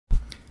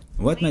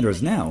What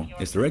matters now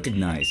is to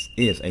recognize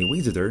if a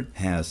visitor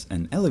has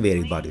an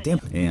elevated body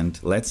temperature, and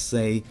let's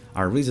say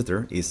our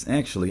visitor is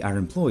actually our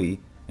employee,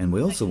 and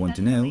we also want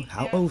to know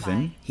how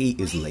often he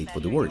is late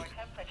for the work.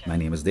 My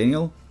name is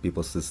Daniel,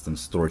 People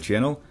Systems Store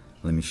Channel.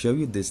 Let me show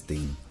you this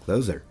thing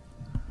closer.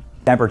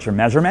 Temperature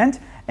measurement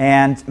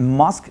and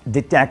mask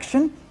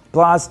detection,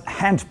 plus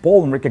hand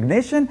palm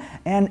recognition,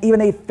 and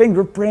even a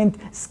fingerprint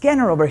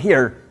scanner over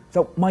here.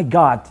 So my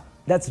God,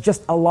 that's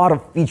just a lot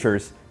of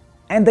features,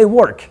 and they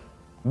work.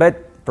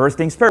 But first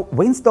things first,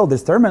 we install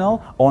this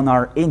terminal on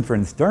our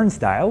entrance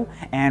turnstile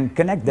and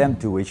connect them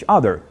to each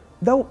other.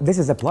 Though this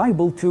is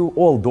applicable to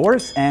all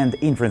doors and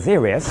entrance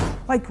areas,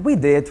 like we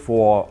did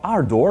for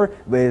our door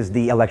with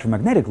the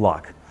electromagnetic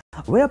lock.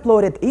 We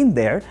uploaded in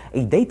there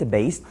a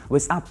database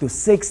with up to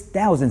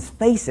 6,000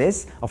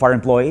 faces of our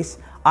employees,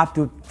 up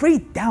to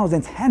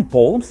 3,000 hand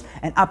palms,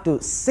 and up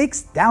to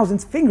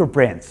 6,000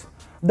 fingerprints.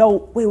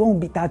 Though we won't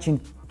be touching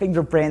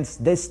fingerprints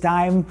this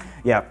time.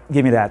 Yeah,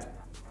 give me that.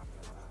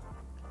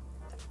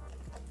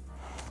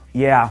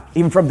 Yeah,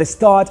 even from the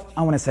start,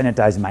 I want to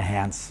sanitize my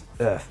hands.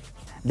 Ugh.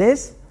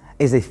 This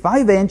is a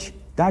 5-inch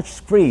touch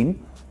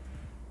screen.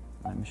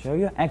 Let me show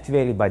you.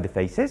 Activated by the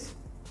faces.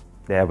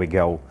 There we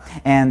go.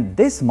 And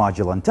this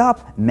module on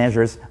top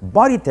measures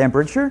body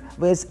temperature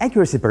with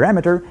accuracy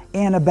parameter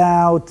in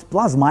about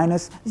plus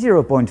minus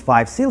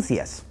 0.5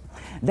 Celsius.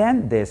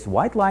 Then this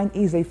white line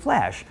is a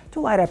flash to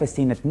light up a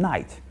scene at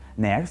night.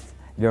 Next,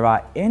 there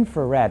are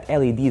infrared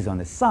LEDs on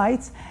the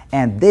sides,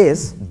 and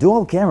this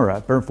dual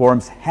camera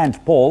performs hand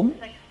palm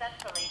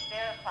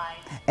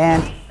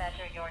and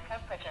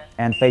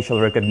facial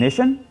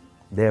recognition.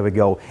 There we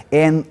go,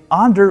 in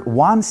under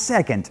 1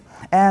 second.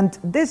 And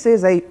this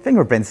is a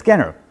fingerprint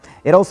scanner.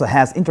 It also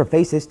has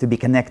interfaces to be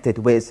connected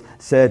with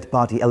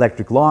third-party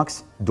electric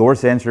locks, door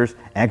sensors,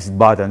 exit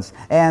buttons,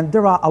 and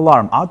there are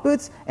alarm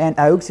outputs and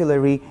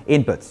auxiliary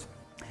inputs.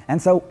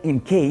 And so,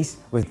 in case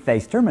with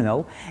face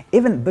terminal,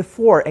 even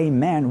before a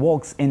man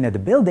walks into the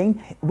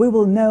building, we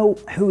will know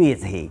who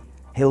is he.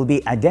 He will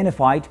be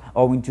identified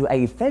owing to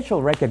a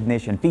facial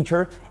recognition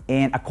feature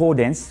in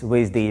accordance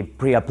with the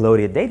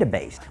pre-uploaded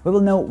database. We will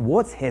know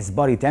what's his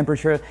body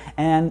temperature,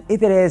 and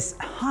if it is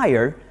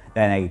higher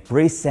than a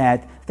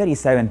preset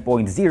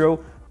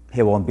 37.0,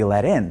 he won't be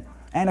let in.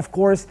 And of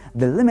course,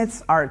 the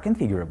limits are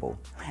configurable.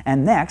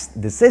 And next,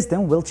 the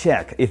system will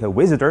check if a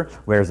visitor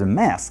wears a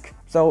mask.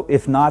 So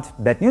if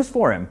not, bad news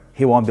for him,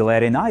 he won't be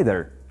let in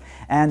either.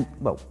 And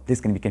well, this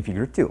can be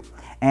configured too.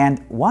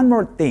 And one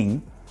more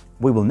thing,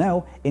 we will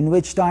know in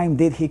which time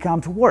did he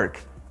come to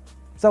work.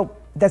 So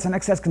that's an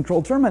access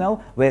control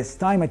terminal with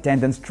time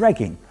attendance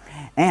tracking.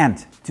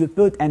 And to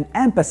put an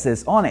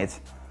emphasis on it,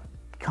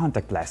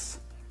 contactless,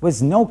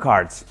 with no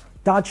cards,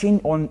 touching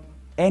on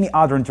any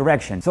other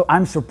interaction. So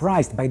I'm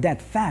surprised by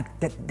that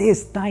fact that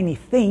this tiny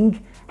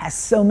thing has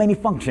so many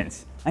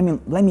functions. I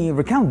mean, let me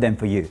recount them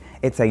for you.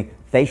 It's a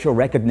facial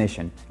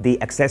recognition, the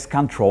access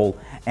control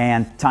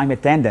and time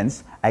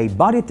attendance, a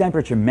body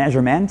temperature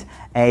measurement,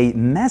 a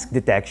mask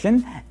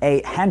detection,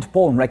 a hand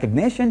palm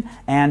recognition,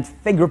 and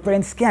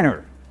fingerprint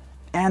scanner.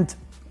 And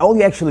all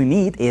you actually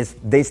need is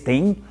this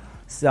thing,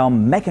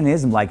 some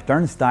mechanism like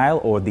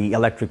turnstile or the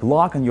electric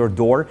lock on your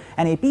door,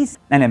 and a piece,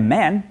 and a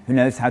man who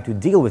knows how to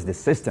deal with the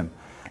system.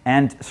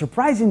 And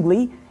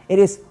surprisingly, it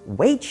is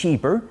way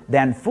cheaper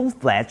than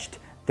full-fledged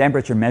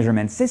temperature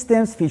measurement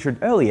systems featured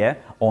earlier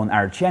on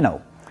our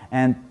channel.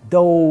 And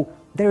though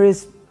there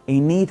is a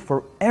need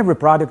for every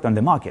product on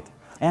the market.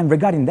 And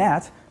regarding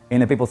that, in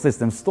the People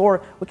Systems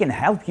store, we can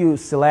help you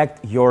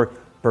select your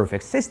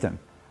perfect system.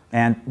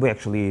 And we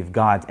actually have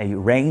got a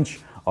range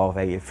of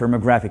a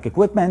firmographic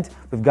equipment.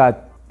 We've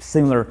got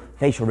similar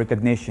facial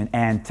recognition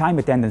and time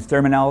attendance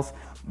terminals.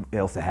 We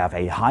also have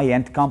a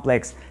high-end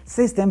complex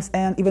systems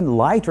and even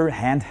lighter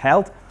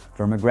handheld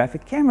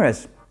firmographic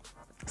cameras.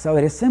 So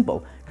it is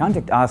simple.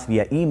 Contact us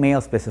via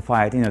email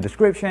specified in the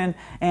description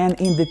and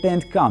in the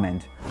pinned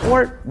comment,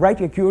 or write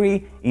your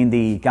query in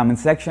the comment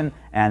section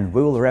and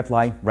we will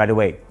reply right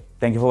away.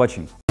 Thank you for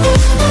watching.